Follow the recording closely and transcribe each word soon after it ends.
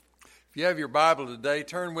If you have your Bible today,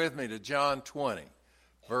 turn with me to John 20,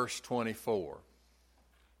 verse 24.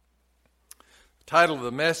 The title of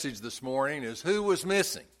the message this morning is Who Was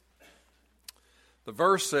Missing? The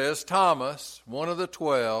verse says, Thomas, one of the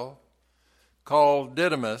 12, called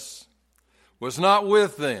Didymus, was not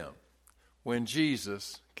with them when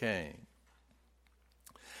Jesus came.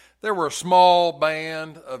 There were a small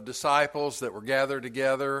band of disciples that were gathered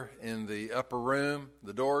together in the upper room.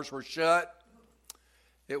 The doors were shut.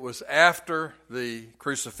 It was after the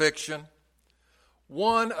crucifixion.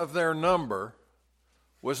 One of their number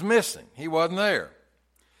was missing. He wasn't there.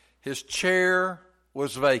 His chair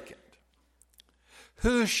was vacant.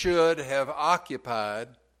 Who should have occupied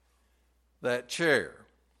that chair?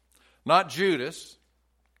 Not Judas.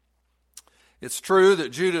 It's true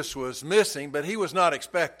that Judas was missing, but he was not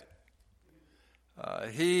expected.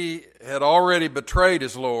 He had already betrayed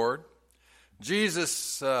his Lord.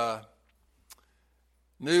 Jesus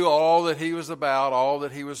knew all that he was about, all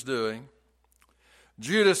that he was doing.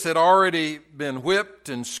 Judas had already been whipped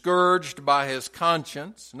and scourged by his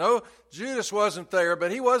conscience. No, Judas wasn't there,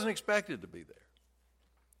 but he wasn't expected to be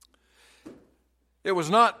there. It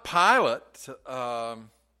was not Pilate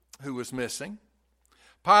who was missing.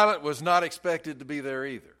 Pilate was not expected to be there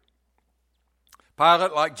either.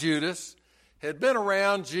 Pilate, like Judas, had been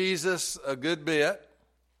around Jesus a good bit.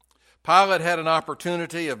 Pilate had an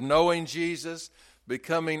opportunity of knowing Jesus,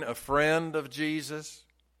 becoming a friend of Jesus.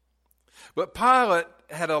 But Pilate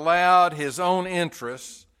had allowed his own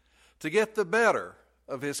interests to get the better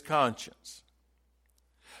of his conscience.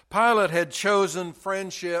 Pilate had chosen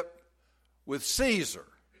friendship with Caesar,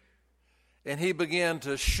 and he began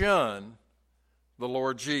to shun the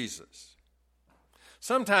Lord Jesus.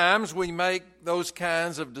 Sometimes we make those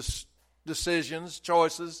kinds of decisions,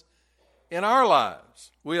 choices in our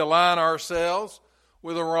lives. We align ourselves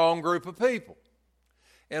with the wrong group of people.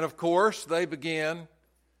 And of course, they begin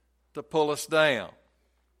to pull us down.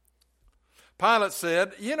 Pilate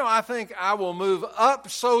said, I think I will move up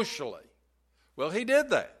socially. Well, he did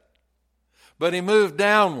that. But he moved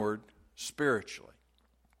downward spiritually.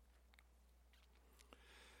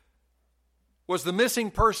 Was the missing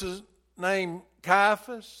person named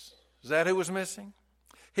Caiaphas? Is that who was missing?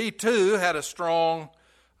 He too had a strong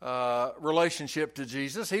relationship to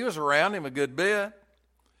Jesus. He was around him a good bit.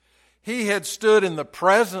 He had stood in the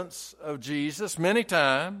presence of Jesus many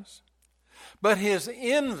times, but his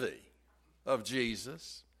envy of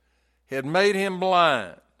Jesus had made him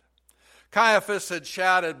blind. Caiaphas had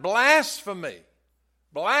shouted, "Blasphemy!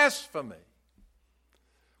 Blasphemy!"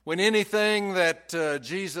 when anything that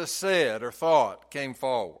Jesus said or thought came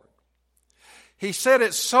forward. He said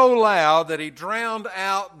it so loud that he drowned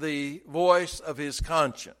out the voice of his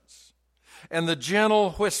conscience and the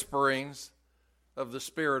gentle whisperings of the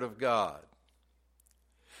Spirit of God.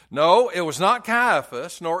 No, it was not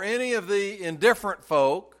Caiaphas, nor any of the indifferent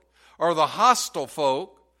folk or the hostile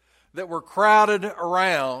folk that were crowded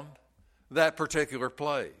around that particular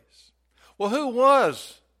place. Well, who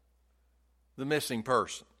was the missing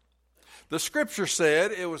person? The Scripture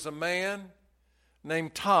said it was a man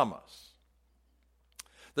named Thomas.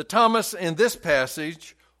 The Thomas in this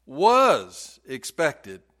passage was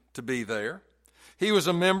expected to be there. He was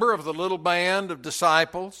a member of the little band of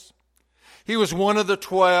disciples. He was one of the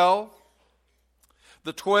 12.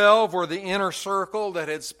 The 12 were the inner circle that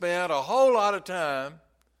had spent a whole lot of time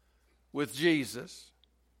with Jesus.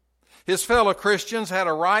 His fellow Christians had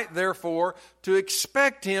a right, therefore, to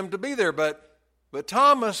expect him to be there. But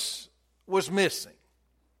Thomas was missing.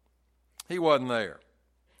 He wasn't there.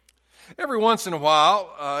 Every once in a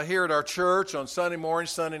while, here at our church on Sunday morning,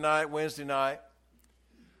 Sunday night, Wednesday night,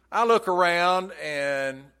 I look around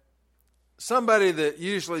and somebody that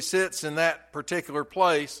usually sits in that particular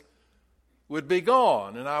place would be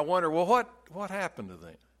gone. And I wonder, well, what happened to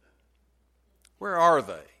them? Where are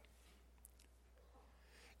they?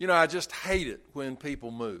 I just hate it when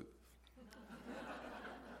people move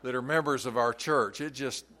that are members of our church. It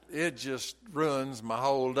just ruins my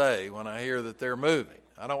whole day when I hear that they're moving.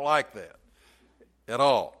 I don't like that at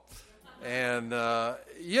all. And,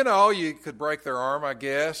 you could break their arm, I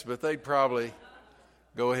guess, but they'd probably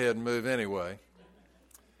go ahead and move anyway.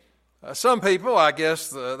 Some people, I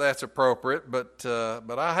guess that's appropriate, but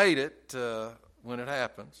I hate it when it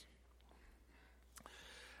happens.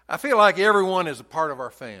 I feel like everyone is a part of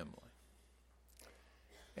our family.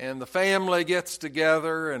 And the family gets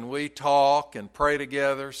together and we talk and pray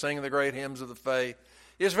together, sing the great hymns of the faith.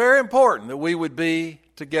 It's very important that we would be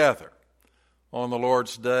together on the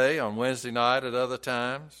Lord's Day, on Wednesday night, at other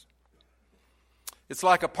times. It's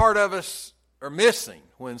like a part of us are missing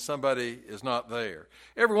when somebody is not there.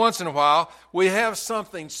 Every once in a while, we have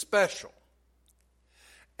something special.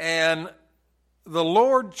 And the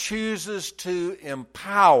Lord chooses to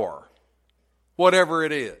empower whatever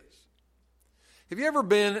it is. Have you ever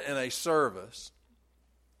been in a service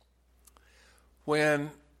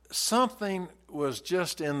when something was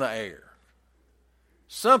just in the air?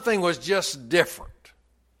 Something was just different.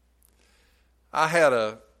 I had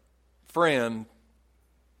a friend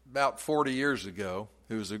about 40 years ago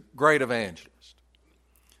who was a great evangelist.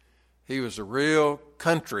 He was a real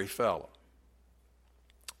country fellow.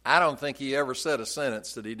 I don't think he ever said a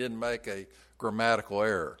sentence that he didn't make a grammatical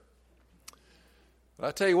error. But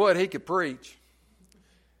I tell you what, he could preach.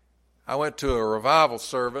 I went to a revival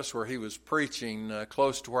service where he was preaching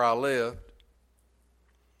close to where I lived.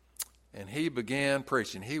 And he began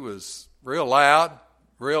preaching. He was real loud,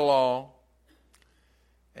 real long.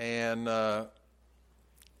 And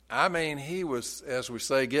he was, as we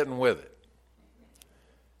say, getting with it.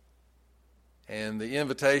 And the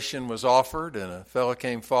invitation was offered, and a fellow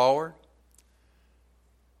came forward.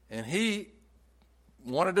 And he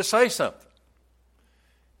wanted to say something.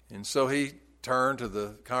 And so he turned to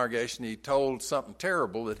the congregation. He told something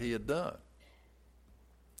terrible that he had done.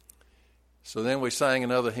 So then we sang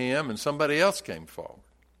another hymn, and somebody else came forward.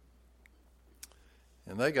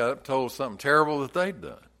 And they got up and told something terrible that they'd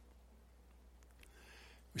done.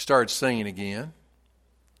 We started singing again,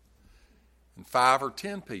 and 5 or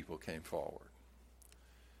 10 people came forward.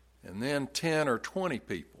 And then 10 or 20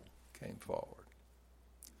 people came forward.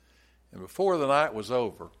 And before the night was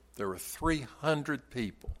over, there were 300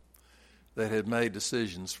 people that had made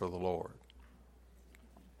decisions for the Lord.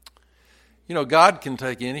 You know, God can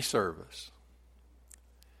take any service,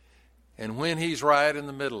 and when He's right in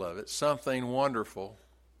the middle of it, something wonderful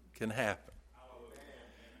can happen.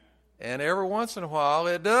 And every once in a while,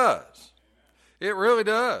 it does. It really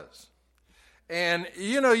does. And,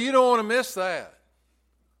 you know, you don't want to miss that.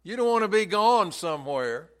 You don't want to be gone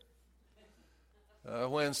somewhere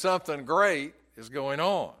when something great is going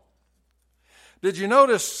on. Did you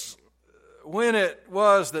notice when it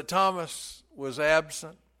was that Thomas was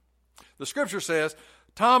absent? The Scripture says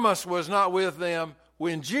Thomas was not with them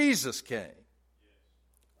when Jesus came.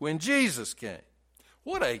 When Jesus came.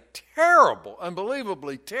 What a terrible,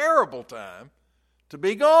 unbelievably terrible time to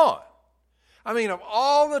be gone. I mean, of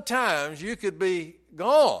all the times you could be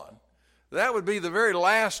gone, that would be the very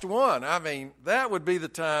last one. I mean, that would be the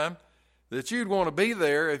time that you'd want to be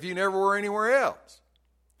there if you never were anywhere else.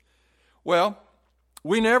 Well,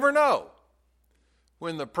 we never know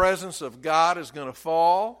when the presence of God is going to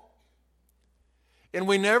fall. And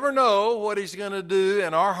we never know what He's going to do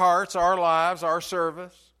in our hearts, our lives, our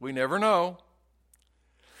service. We never know.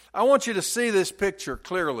 I want you to see this picture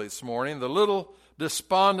clearly this morning. The little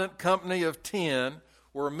despondent company of 10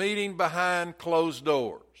 were meeting behind closed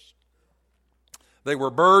doors. They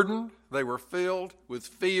were burdened. They were filled with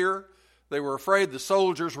fear. They were afraid the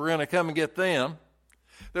soldiers were going to come and get them.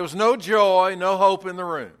 There was no joy, no hope in the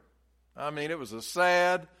room. I mean, it was a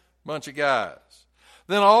sad bunch of guys.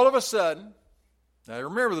 Then all of a sudden, now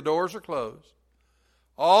remember the doors are closed.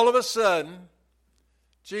 All of a sudden,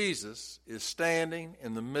 Jesus is standing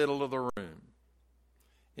in the middle of the room.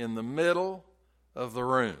 In the middle of the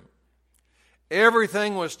room.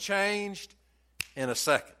 Everything was changed in a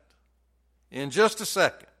second. In just a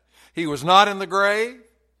second. He was not in the grave.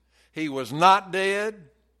 He was not dead.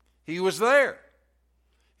 He was there.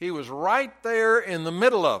 He was right there in the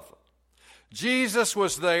middle of them. Jesus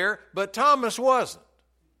was there, but Thomas wasn't.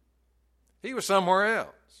 He was somewhere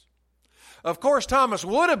else. Of course, Thomas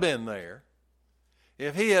would have been there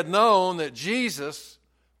if he had known that Jesus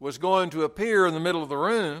was going to appear in the middle of the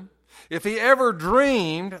room. If he ever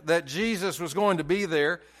dreamed that Jesus was going to be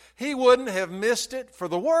there, he wouldn't have missed it for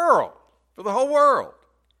the world, for the whole world.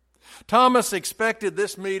 Thomas expected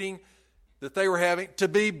this meeting that they were having to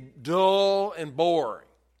be dull and boring.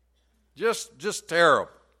 Just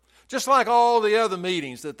terrible. Just like all the other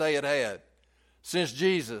meetings that they had had since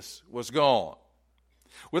Jesus was gone.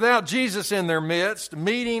 Without Jesus in their midst,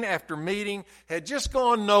 meeting after meeting had just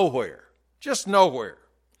gone nowhere. Just nowhere.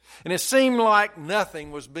 And it seemed like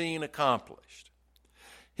nothing was being accomplished.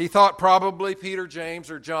 He thought probably Peter, James,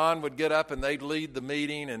 or John would get up and they'd lead the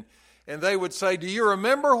meeting and they would say, "Do you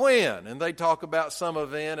remember when?" And they'd talk about some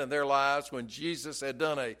event in their lives when Jesus had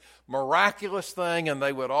done a miraculous thing, and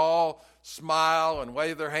they would all smile and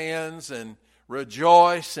wave their hands and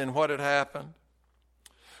rejoice in what had happened.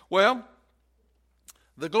 Well,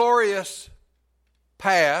 the glorious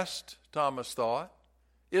past, Thomas thought,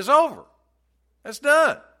 is over. That's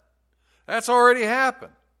done. That's already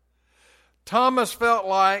happened. Thomas felt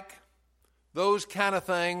like those kind of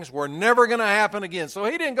things were never going to happen again. So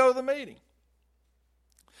he didn't go to the meeting.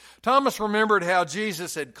 Thomas remembered how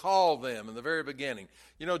Jesus had called them in the very beginning.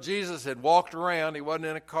 You know, Jesus had walked around. He wasn't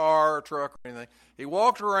in a car or truck or anything. He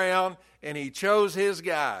walked around and he chose his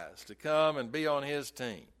guys to come and be on his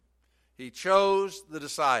team. He chose the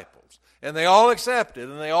disciples. And they all accepted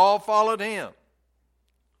and they all followed him.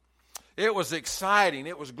 It was exciting.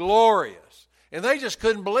 It was glorious. And they just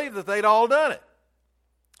couldn't believe that they'd all done it.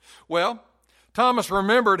 Well, Thomas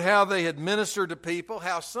remembered how they had ministered to people,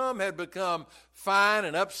 how some had become fine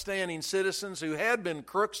and upstanding citizens who had been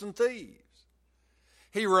crooks and thieves.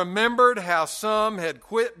 He remembered how some had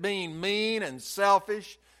quit being mean and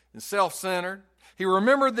selfish and self-centered. He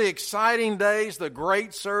remembered the exciting days, the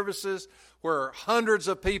great services where hundreds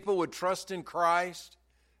of people would trust in Christ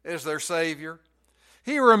as their Savior.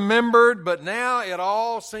 He remembered, but now it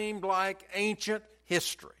all seemed like ancient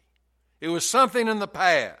history. It was something in the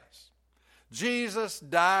past. Jesus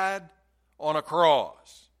died on a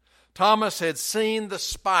cross. Thomas had seen the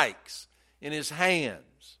spikes in his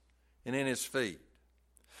hands and in his feet.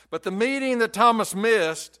 But the meeting that Thomas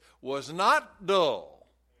missed was not dull.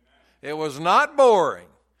 It was not boring.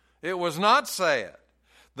 It was not sad.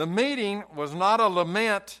 The meeting was not a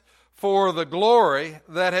lament for the glory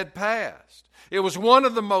that had passed. It was one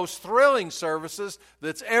of the most thrilling services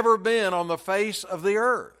that's ever been on the face of the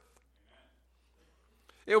earth.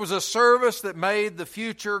 It was a service that made the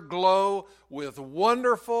future glow with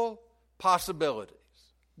wonderful possibilities.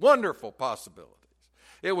 Wonderful possibilities.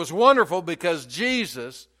 It was wonderful because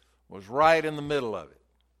Jesus was right in the middle of it.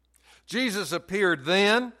 Jesus appeared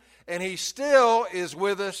then, and he still is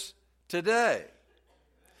with us today.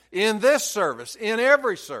 In this service, in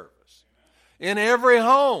every service, in every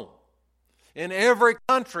home, in every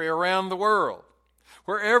country around the world,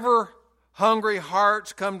 wherever hungry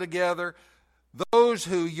hearts come together, those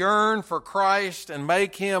who yearn for Christ and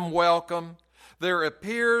make him welcome, there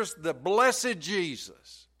appears the blessed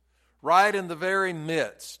Jesus right in the very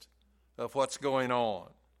midst of what's going on.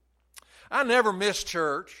 I never miss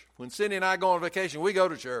church. When Cindy and I go on vacation, we go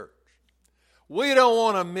to church. We don't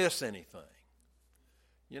want to miss anything.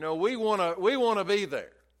 You know, we want to be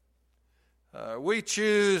there. We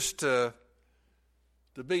choose to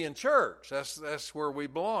be in church. That's where we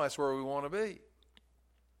belong. That's where we want to be.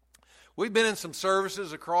 We've been in some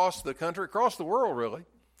services across the country, across the world, really.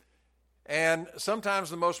 And sometimes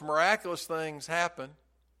the most miraculous things happen.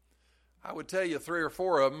 I would tell you 3 or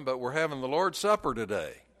 4 of them, but we're having the Lord's Supper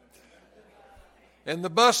today. And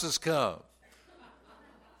the buses come.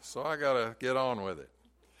 So I got to get on with it.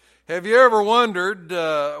 Have you ever wondered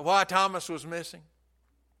why Thomas was missing?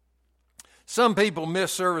 Some people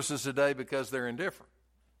miss services today because they're indifferent.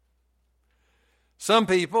 Some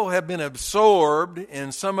people have been absorbed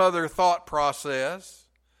in some other thought process,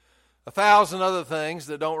 1,000 other things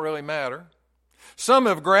that don't really matter. Some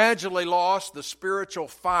have gradually lost the spiritual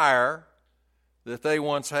fire that they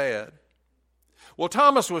once had. Well,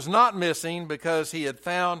 Thomas was not missing because he had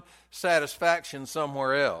found satisfaction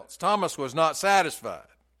somewhere else. Thomas was not satisfied.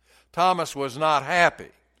 Thomas was not happy.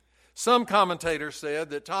 Some commentators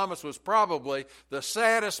said that Thomas was probably the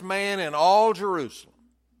saddest man in all Jerusalem.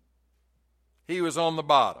 He was on the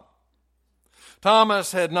bottom.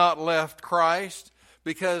 Thomas had not left Christ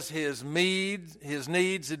because his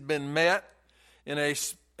needs had been met and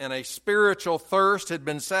a spiritual thirst had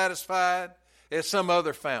been satisfied at some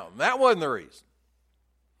other fountain. That wasn't the reason.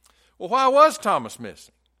 Well, why was Thomas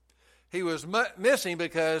missing? He was missing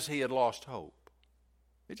because he had lost hope.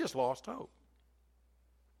 He just lost hope.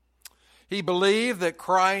 He believed that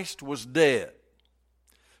Christ was dead.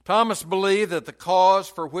 Thomas believed that the cause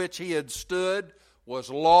for which he had stood was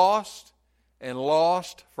lost and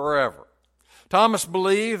lost forever. Thomas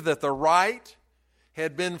believed that the right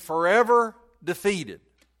had been forever defeated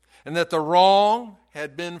and that the wrong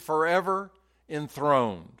had been forever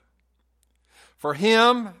enthroned. For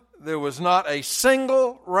him, there was not a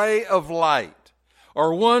single ray of light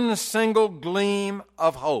or one single gleam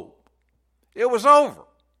of hope. It was over.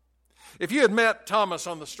 If you had met Thomas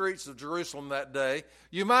on the streets of Jerusalem that day,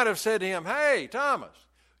 you might have said to him, "Hey, Thomas,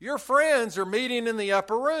 your friends are meeting in the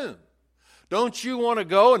upper room. Don't you want to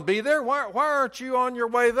go and be there? Why aren't you on your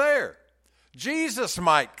way there? Jesus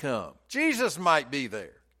might come. Jesus might be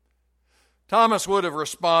there." Thomas would have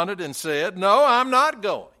responded and said, "No, I'm not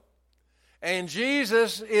going. And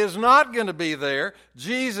Jesus is not going to be there.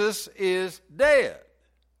 Jesus is dead.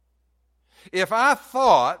 If I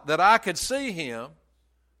thought that I could see him,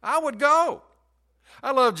 I would go. I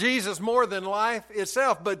love Jesus more than life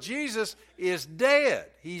itself, but Jesus is dead.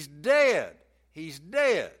 He's dead. He's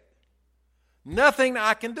dead. Nothing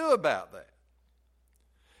I can do about that."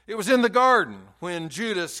 It was in the garden when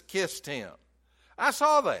Judas kissed him. I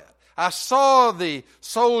saw that. I saw the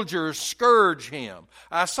soldiers scourge him.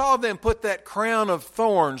 I saw them put that crown of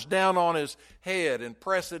thorns down on his head and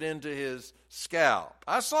press it into his scalp.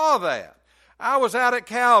 I saw that. I was out at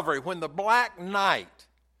Calvary when the black night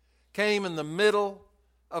came in the middle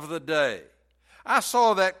of the day. I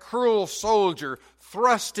saw that cruel soldier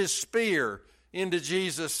thrust his spear into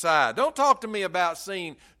Jesus' side. Don't talk to me about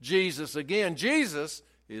seeing Jesus again. Jesus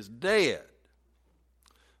is dead.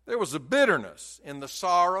 There was a bitterness in the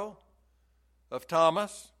sorrow of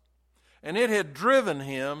Thomas, and it had driven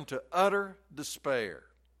him to utter despair.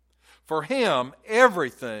 For him,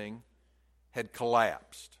 everything had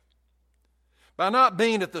collapsed. By not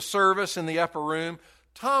being at the service in the upper room,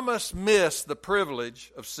 Thomas missed the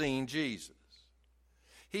privilege of seeing Jesus.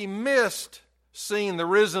 He missed seeing the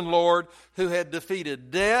risen Lord who had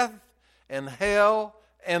defeated death and hell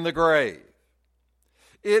and the grave.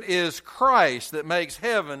 It is Christ that makes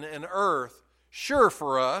heaven and earth sure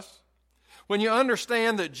for us. When you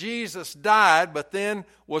understand that Jesus died but then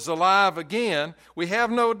was alive again, we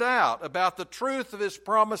have no doubt about the truth of his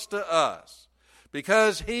promise to us.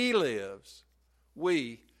 Because he lives,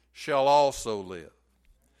 we shall also live.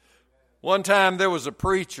 One time there was a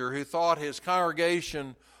preacher who thought his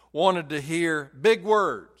congregation wanted to hear big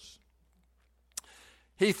words.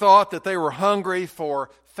 He thought that they were hungry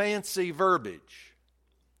for fancy verbiage.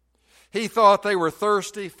 He thought they were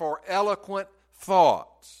thirsty for eloquent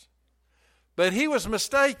thoughts. But he was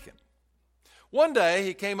mistaken. One day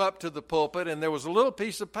he came up to the pulpit and there was a little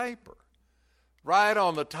piece of paper right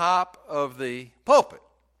on the top of the pulpit.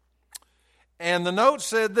 And the note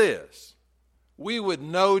said this: we would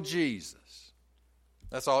know Jesus.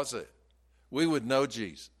 That's all it said. We would know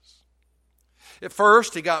Jesus. At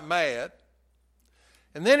first he got mad,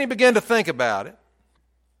 and then he began to think about it,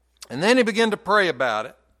 and then he began to pray about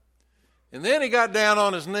it, and then he got down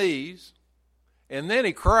on his knees, and then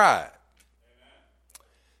he cried.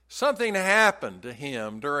 Something happened to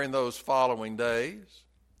him during those following days.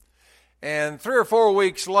 And 3 or 4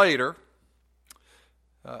 weeks later,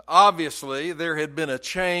 obviously there had been a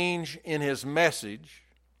change in his message.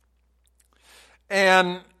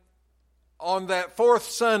 And on that fourth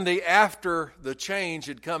Sunday after the change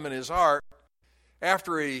had come in his heart,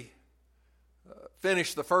 after he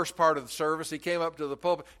finished the first part of the service, he came up to the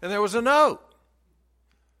pulpit, and there was a note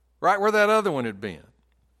right where that other one had been.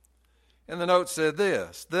 And the note said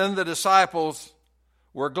this: then the disciples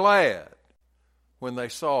were glad when they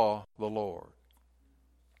saw the Lord.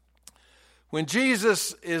 When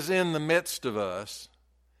Jesus is in the midst of us,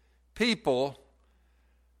 people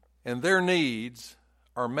and their needs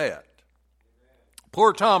are met.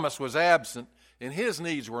 Poor Thomas was absent, and his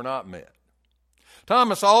needs were not met.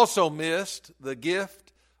 Thomas also missed the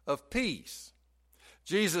gift of peace.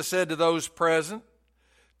 Jesus said to those present,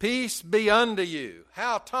 "Peace be unto you."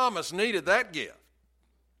 How Thomas needed that gift.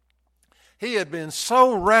 He had been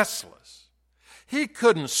so restless. He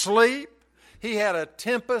couldn't sleep. He had a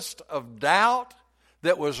tempest of doubt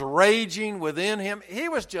that was raging within him. He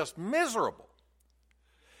was just miserable.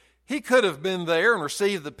 He could have been there and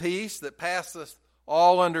received the peace that passeth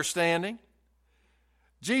all understanding.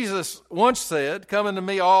 Jesus once said, "Come unto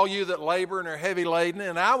me, all you that labor and are heavy laden,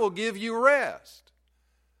 and I will give you rest."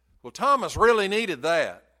 Well, Thomas really needed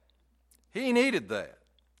that. He needed that.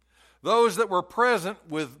 Those that were present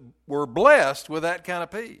were blessed with that kind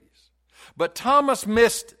of peace. But Thomas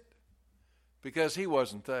missed it because he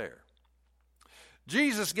wasn't there.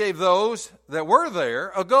 Jesus gave those that were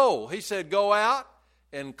there a goal. He said, "Go out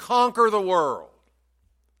and conquer the world."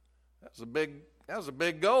 That was a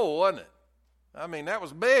big goal, wasn't it? I mean, that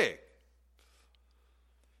was big.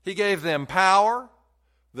 He gave them power.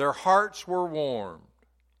 Their hearts were warmed.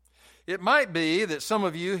 It might be that some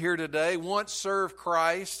of you here today once served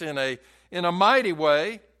Christ in a mighty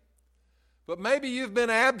way, but maybe you've been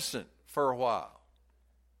absent for a while.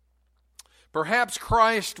 Perhaps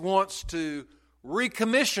Christ wants to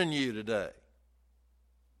recommission you today.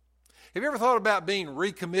 Have you ever thought about being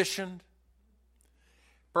recommissioned?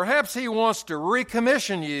 Perhaps he wants to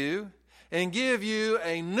recommission you and give you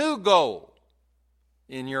a new goal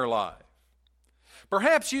in your life.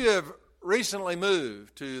 Perhaps you have recently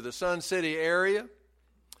moved to the Sun City area,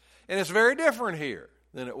 and it's very different here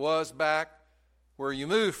than it was back where you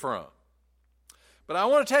moved from. But I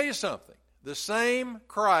want to tell you something. The same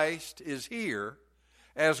Christ is here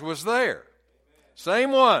as was there.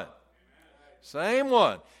 Same one. Same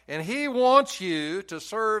one. And he wants you to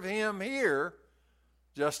serve him here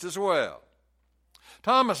just as well.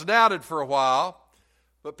 Thomas doubted for a while,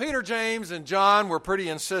 but Peter, James, and John were pretty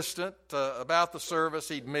insistent about the service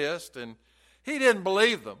he'd missed, and He didn't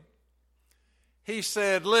believe them. He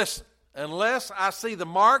said, listen, unless I see the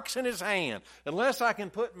marks in his hand, unless I can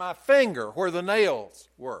put my finger where the nails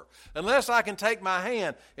were, unless I can take my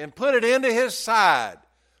hand and put it into his side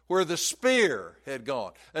where the spear had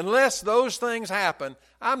gone, unless those things happen,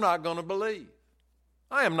 I'm not going to believe.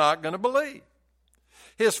 I am not going to believe.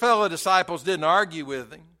 His fellow disciples didn't argue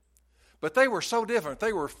with him, but they were so different.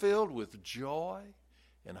 They were filled with joy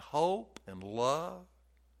and hope and love.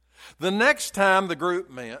 The next time the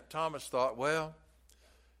group met, Thomas thought, well,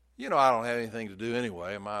 I don't have anything to do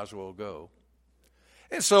anyway. I might as well go.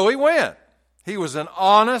 And so he went. He was an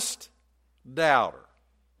honest doubter.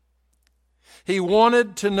 He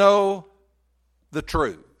wanted to know the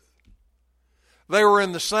truth. They were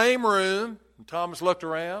in the same room, and Thomas looked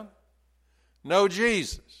around. No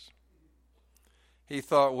Jesus. He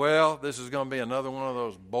thought, well, this is going to be another one of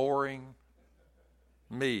those boring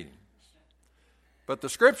meetings. But the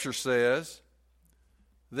scripture says,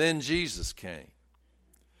 then Jesus came,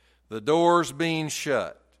 the doors being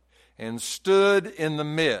shut, and stood in the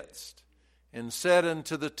midst, and said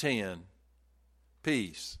unto the 10,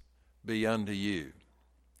 peace be unto you.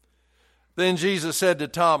 Then Jesus said to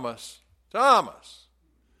Thomas, Thomas,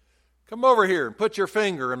 come over here and put your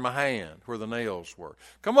finger in my hand where the nails were.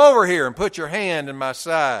 Come over here and put your hand in my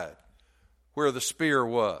side where the spear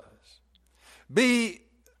was. Be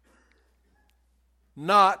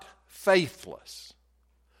not faithless,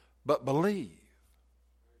 but believe.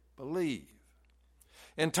 Believe.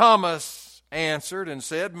 And Thomas answered and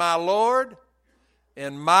said, my Lord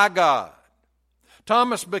and my God.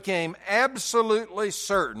 Thomas became absolutely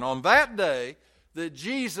certain on that day that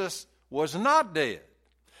Jesus was not dead,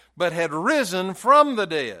 but had risen from the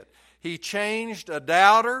dead. He changed a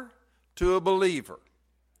doubter to a believer.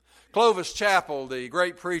 Clovis Chappell, the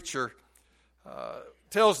great preacher,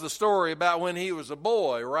 tells the story about when he was a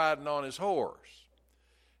boy riding on his horse.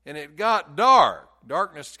 And it got dark.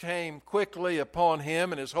 Darkness came quickly upon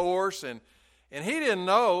him and his horse, and he didn't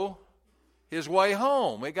know his way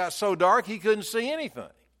home. It got so dark he couldn't see anything.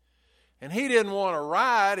 And he didn't want to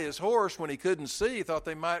ride his horse when he couldn't see. He thought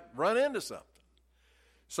they might run into something.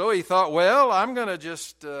 So he thought, well, I'm going to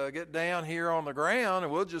just get down here on the ground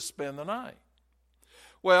and we'll just spend the night.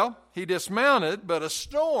 Well, he dismounted, but a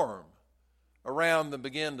storm around them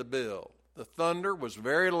began to build. The thunder was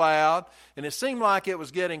very loud, and it seemed like it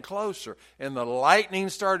was getting closer. And the lightning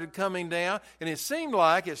started coming down, and it seemed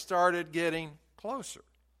like it started getting closer.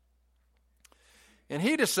 And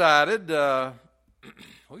he decided,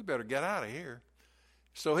 we better get out of here.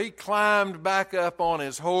 So he climbed back up on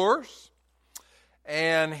his horse,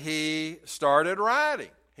 and he started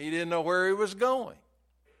riding. He didn't know where he was going.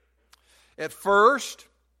 At first,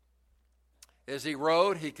 as he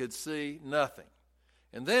rode, he could see nothing.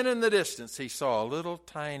 And then in the distance, he saw a little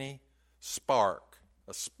tiny spark,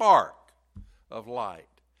 a spark of light.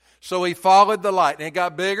 So he followed the light, and it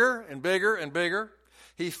got bigger and bigger and bigger.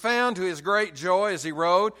 He found to his great joy as he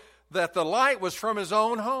rode that the light was from his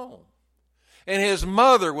own home. And his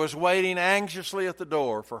mother was waiting anxiously at the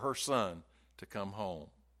door for her son to come home.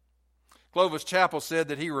 Clovis Chappell said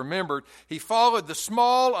that he remembered he followed the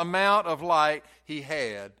small amount of light he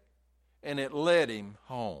had, and it led him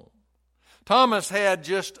home. Thomas had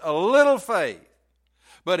just a little faith,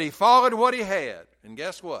 but he followed what he had, and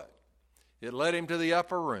guess what? It led him to the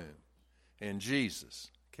upper room, and Jesus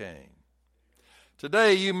came.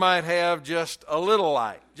 Today you might have just a little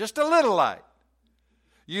light, just a little light.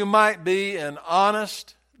 You might be an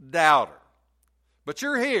honest doubter, but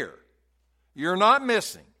you're here. You're not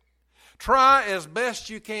missing. Try as best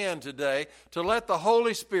you can today to let the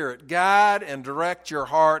Holy Spirit guide and direct your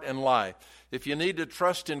heart and life. If you need to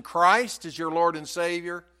trust in Christ as your Lord and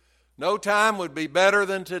Savior, no time would be better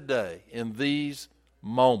than today in these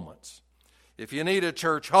moments. If you need a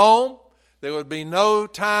church home, there would be no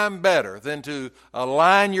time better than to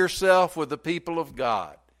align yourself with the people of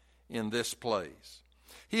God in this place.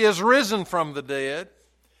 He has risen from the dead.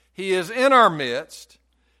 He is in our midst.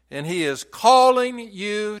 And He is calling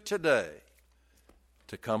you today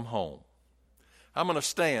to come home. I'm going to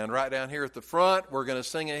stand right down here at the front. We're going to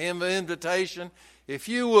sing a hymn of invitation. If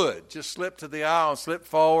you would, just slip to the aisle and slip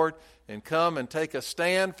forward and come and take a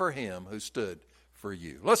stand for Him who stood for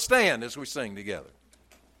you. Let's stand as we sing together.